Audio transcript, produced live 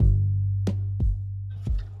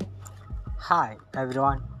Hi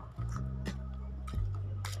everyone.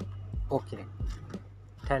 Okay,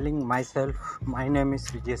 telling myself, my name is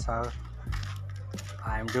Vijay Sagar.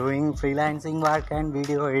 I am doing freelancing work and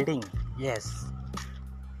video editing. Yes,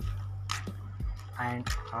 and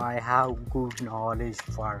I have good knowledge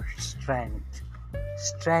for strength.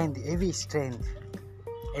 Heavy strength,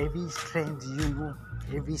 heavy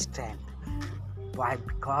strength. Why?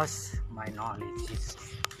 Because my knowledge is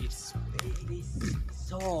it's very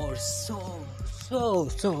so